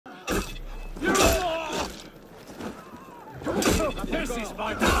Curses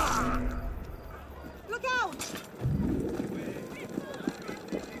my... Look out!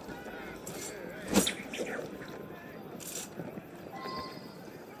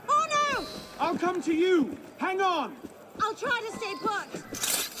 Oh no! I'll come to you! Hang on! I'll try to stay put.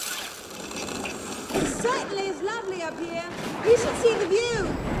 It certainly is lovely up here. You should see the view.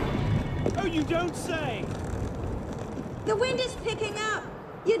 Oh, you don't say! The wind is picking up.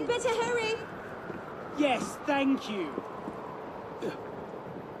 You'd better hurry. Yes, thank you.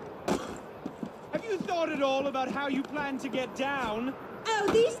 Have you thought at all about how you plan to get down? Oh,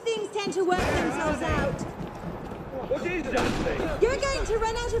 these things tend to work themselves out. What is that thing? You're going to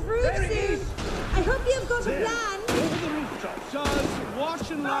run out of room soon. I hope you've got a plan. Over the rooftop. Does wash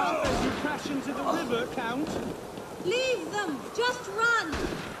and laugh as you crash into the river count? Leave them. Just run.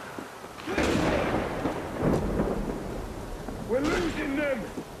 We're losing them.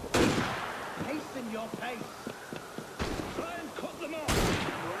 Hasten your pace. Try and cut them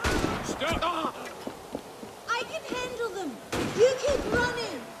off. Stop! Ah! I can handle them. You keep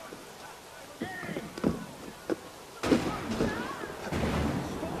running.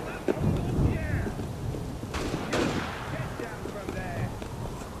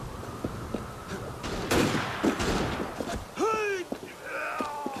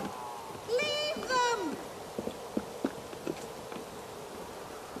 Leave them.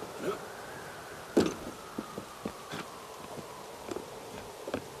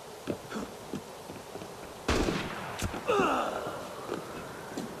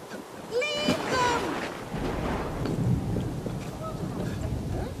 Leave them.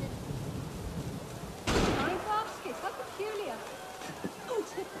 Fine baskets, how peculiar. Oh,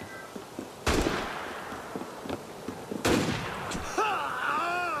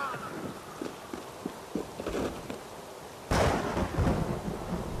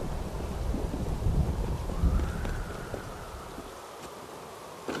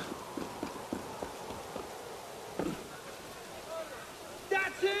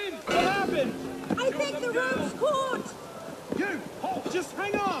 That's him! What happened? I think the rope's caught. You, halt! Just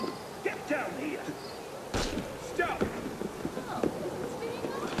hang on! Get down here. Stop.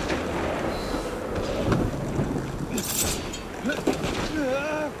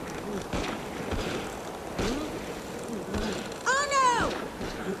 Oh no!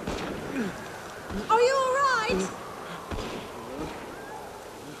 Are you all right?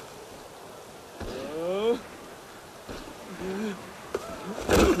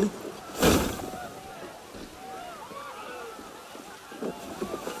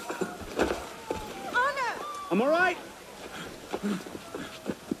 Oh no! I'm all right.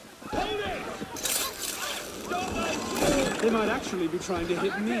 Hold it. Stop them. They might actually be trying to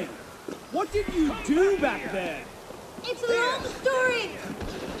hit me. What did you do back there? It's a long story.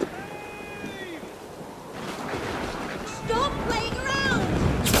 Stop playing around.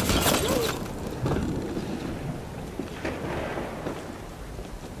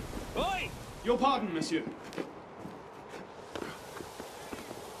 Oi! Your pardon, monsieur.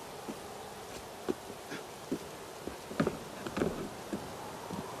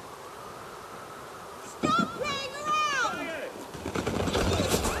 Stop playing around.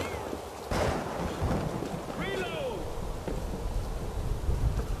 Reload.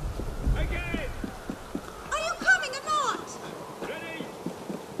 Again. Are you coming or not? Ready.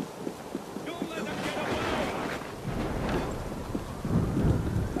 Don't let them get away.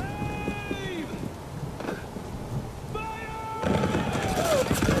 Save. Fire.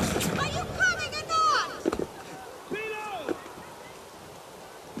 Are you coming or not? Reload.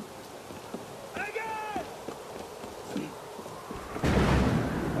 Again.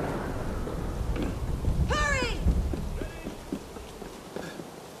 Hurry!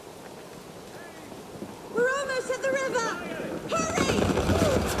 We're almost at the river. Hurry!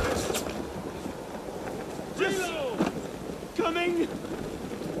 Reload. Coming!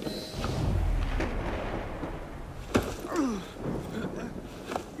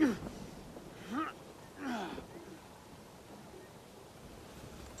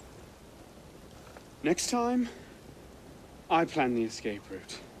 Next time, I plan the escape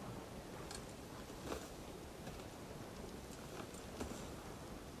route.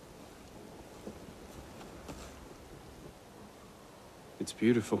 It's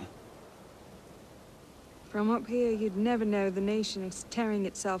beautiful. From up here, you'd never know the nation is tearing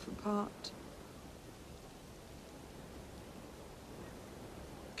itself apart.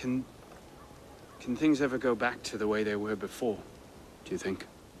 Can things ever go back to the way they were before, do you think?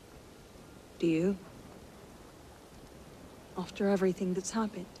 Do you? After everything that's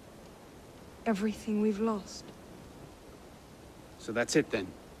happened. Everything we've lost. So that's it then.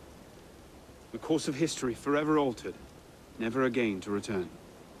 The course of history forever altered. never again to return.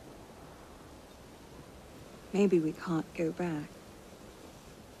 Maybe we can't go back.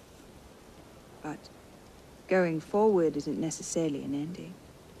 But going forward isn't necessarily an ending.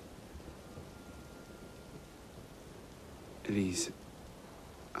 Elise,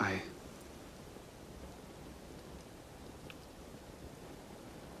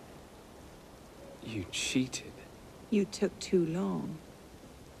 You cheated. You took too long.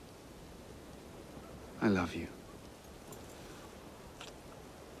 I love you.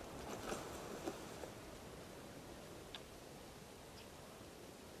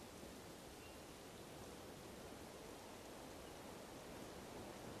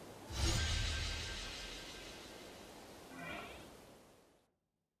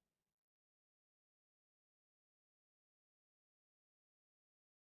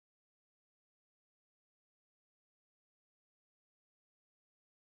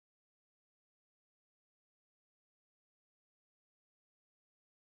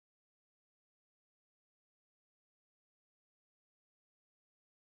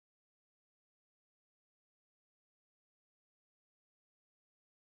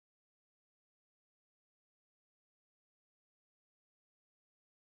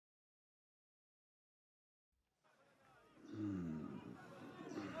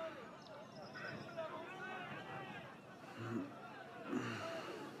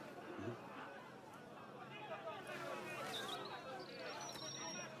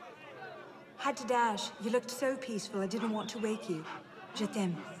 Had to dash. You looked so peaceful, I didn't want to wake you. Je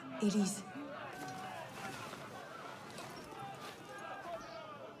t'aime, Elise.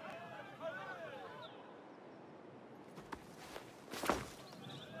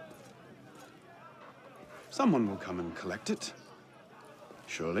 Someone will come and collect it.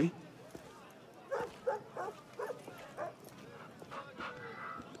 Surely.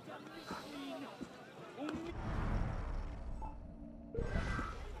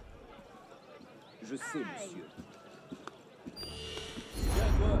 Je sais, monsieur.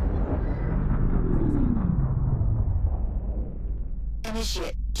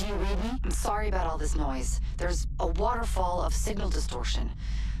 Initiate, do you read me? I'm sorry about all this noise. There's a waterfall of signal distortion.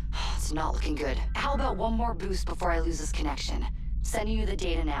 It's not looking good. How about one more boost before I lose this connection? Sending you the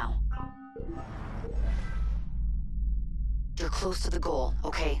data now. You're close to the goal,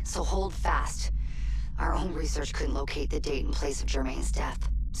 okay? So hold fast. Our own research couldn't locate the date and place of Germain's death,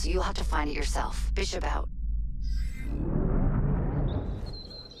 so you'll have to find it yourself. Bishop out.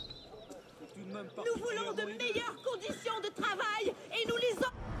 Nous voulons de meilleures conditions de travail et nous les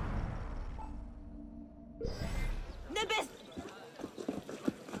Ne baisse...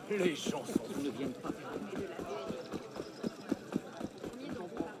 Les gens sont... ne viennent pas.